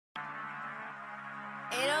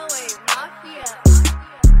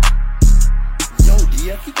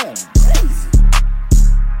Mafia, he going crazy.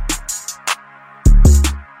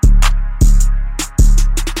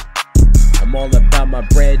 I'm all about my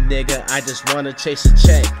bread, nigga, I just wanna chase a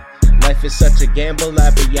check. Life is such a gamble, I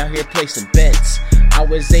be out here placing bets. I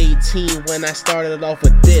was 18 when I started off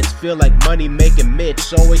with this. Feel like money making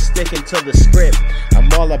Mitch, always sticking to the script.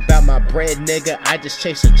 I'm all about my bread, nigga, I just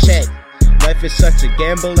chase a check. Life is such a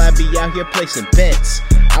gamble, I be out here placing bets.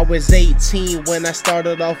 I was 18 when I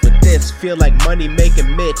started off with this. Feel like money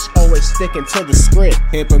making Mitch, always sticking to the script.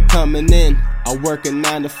 Paper coming in, I work a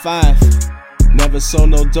 9 to 5. Never sold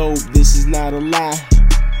no dope, this is not a lie.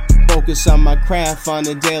 Focus on my craft on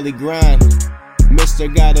a daily grind. Mister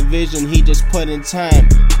got a vision, he just put in time.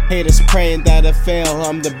 Haters praying that I fail,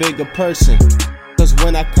 I'm the bigger person. Cause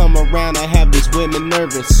when I come around, I have these women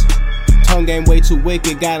nervous. Tongue game way too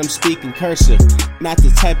wicked, got them speaking cursive. Not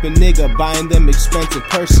the type of nigga buying them expensive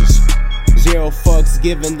purses. 0 fucks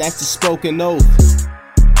given, that's the spoken oath.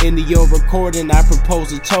 In the old recording, I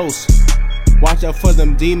propose a toast. Watch out for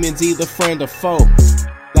them demons, either friend or foe.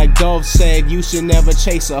 Like Dove said, you should never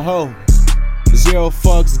chase a hoe. 0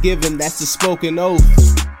 fucks given, that's the spoken oath.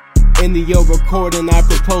 In the old recording, I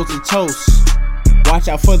propose a toast. Watch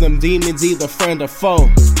out for them demons, either friend or foe.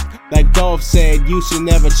 Like Dove said, you should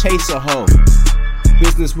never chase a hoe.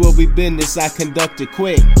 Business will be business, I conduct it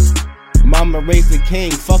quick. Mama raised a king,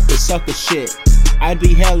 fuck the sucker shit. I'd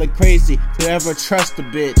be hella crazy to ever trust a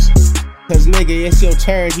bitch. Cause nigga, it's your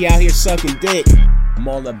turn, he out here sucking dick. I'm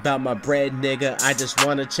all about my bread, nigga, I just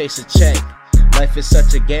wanna chase a check. Life is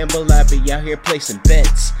such a gamble, I be out here placing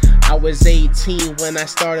bets. I was 18 when I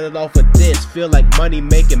started off with this. Feel like money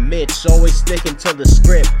making Mitch, always sticking to the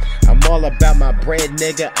script. I'm all about my bread,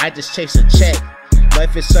 nigga, I just chase a check.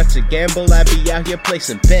 Life is such a gamble, I be out here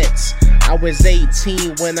placing bets. I was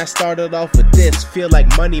 18 when I started off with this. Feel like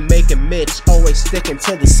money making Mitch, always sticking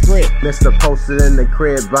to the script. Mr. Posted in the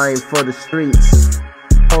crib, buying for the streets.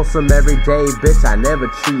 Wholesome every day, bitch, I never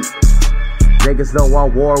cheat. Niggas know I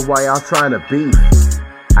war while y'all trying to beef.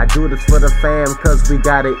 I do this for the fam cause we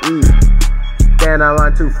gotta eat. Stand out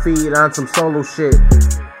on 2 feet on some solo shit.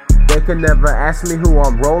 They can never ask me who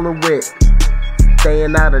I'm rolling with.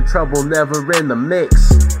 Staying out of trouble, never in the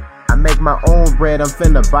mix. I make my own bread, I'm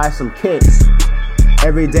finna buy some kicks.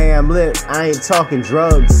 Every day I'm lit, I ain't talking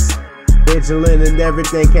drugs. Vigilant and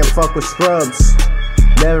everything, can't fuck with scrubs.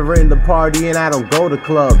 Never in the party and I don't go to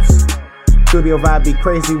clubs. Studio vibe be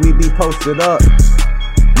crazy, we be posted up.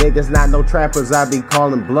 Niggas not no trappers, I be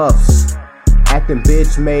calling bluffs. Acting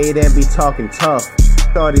bitch made and be talking tough.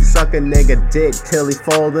 Shorty suck a nigga dick till he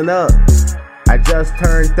folding up. I just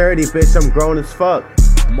turned 30, bitch, I'm grown as fuck.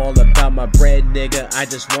 I'm all about my bread, nigga, I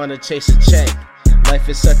just wanna chase a check. Life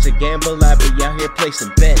is such a gamble, I be out here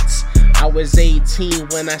placing bets. I was 18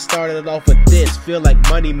 when I started off with this. Feel like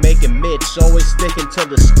money making Mitch, always sticking to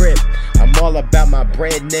the script. I'm all about my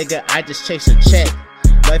bread, nigga, I just chase a check.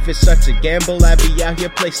 Life is such a gamble, I be out here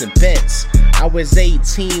placing bets. I was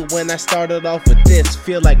 18 when I started off with this.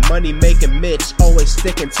 Feel like money making Mitch, always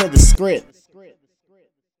sticking to the script.